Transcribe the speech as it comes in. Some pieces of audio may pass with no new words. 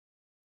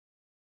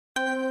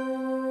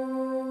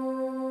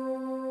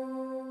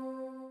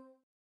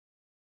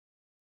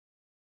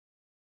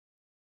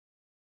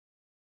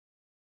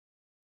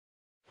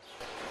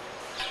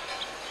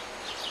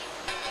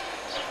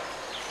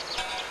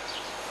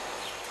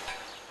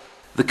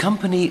The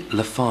company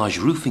Lafarge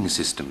Roofing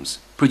Systems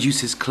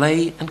produces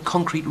clay and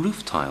concrete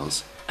roof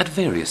tiles at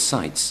various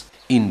sites.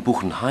 In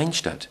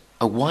Buchenhainstadt,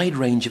 a wide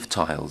range of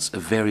tiles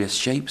of various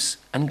shapes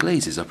and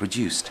glazes are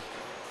produced.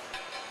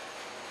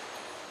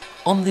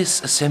 On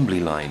this assembly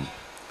line,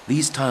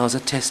 these tiles are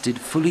tested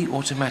fully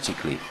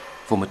automatically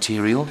for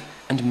material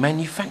and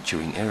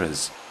manufacturing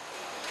errors.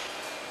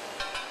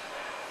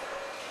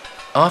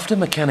 After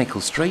mechanical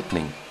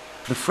straightening,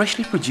 the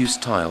freshly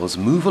produced tiles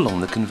move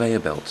along the conveyor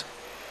belt,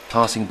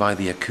 passing by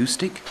the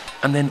acoustic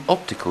and then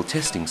optical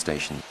testing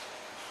station.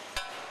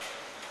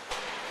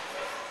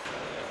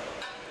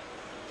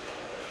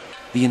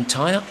 The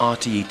entire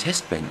RTE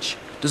test bench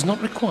does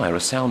not require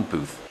a sound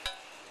booth.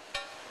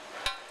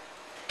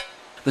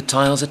 The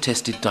tiles are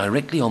tested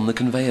directly on the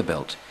conveyor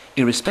belt,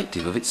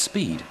 irrespective of its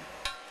speed.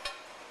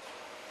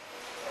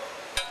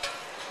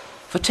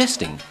 For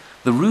testing,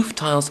 the roof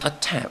tiles are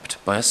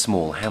tapped by a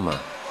small hammer.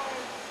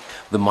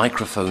 The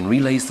microphone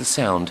relays the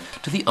sound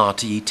to the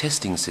RTE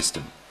testing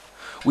system,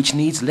 which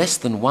needs less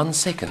than 1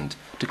 second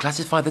to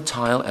classify the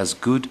tile as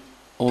good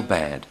or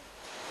bad.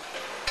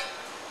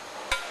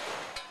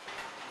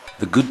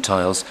 The good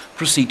tiles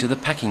proceed to the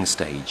packing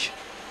stage.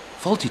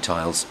 Faulty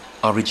tiles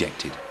are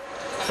rejected.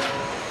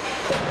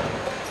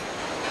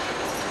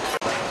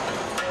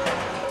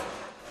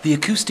 The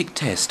acoustic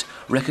test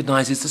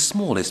recognizes the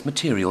smallest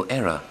material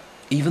error,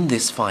 even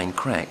this fine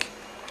crack,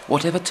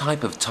 whatever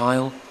type of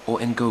tile or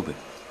engobe.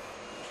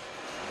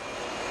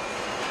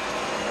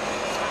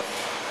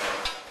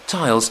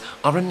 Tiles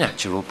are a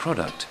natural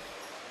product.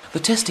 The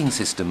testing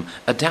system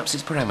adapts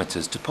its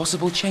parameters to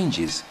possible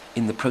changes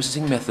in the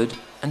processing method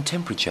and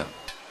temperature.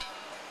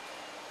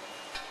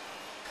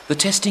 The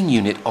testing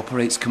unit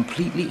operates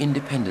completely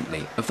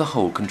independently of the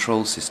whole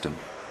control system.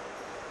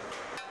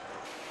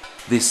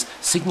 This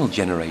signal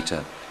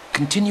generator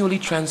continually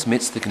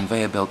transmits the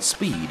conveyor belt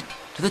speed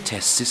to the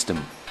test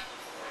system.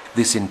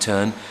 This in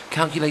turn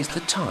calculates the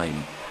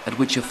time at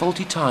which a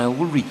faulty tile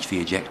will reach the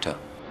ejector.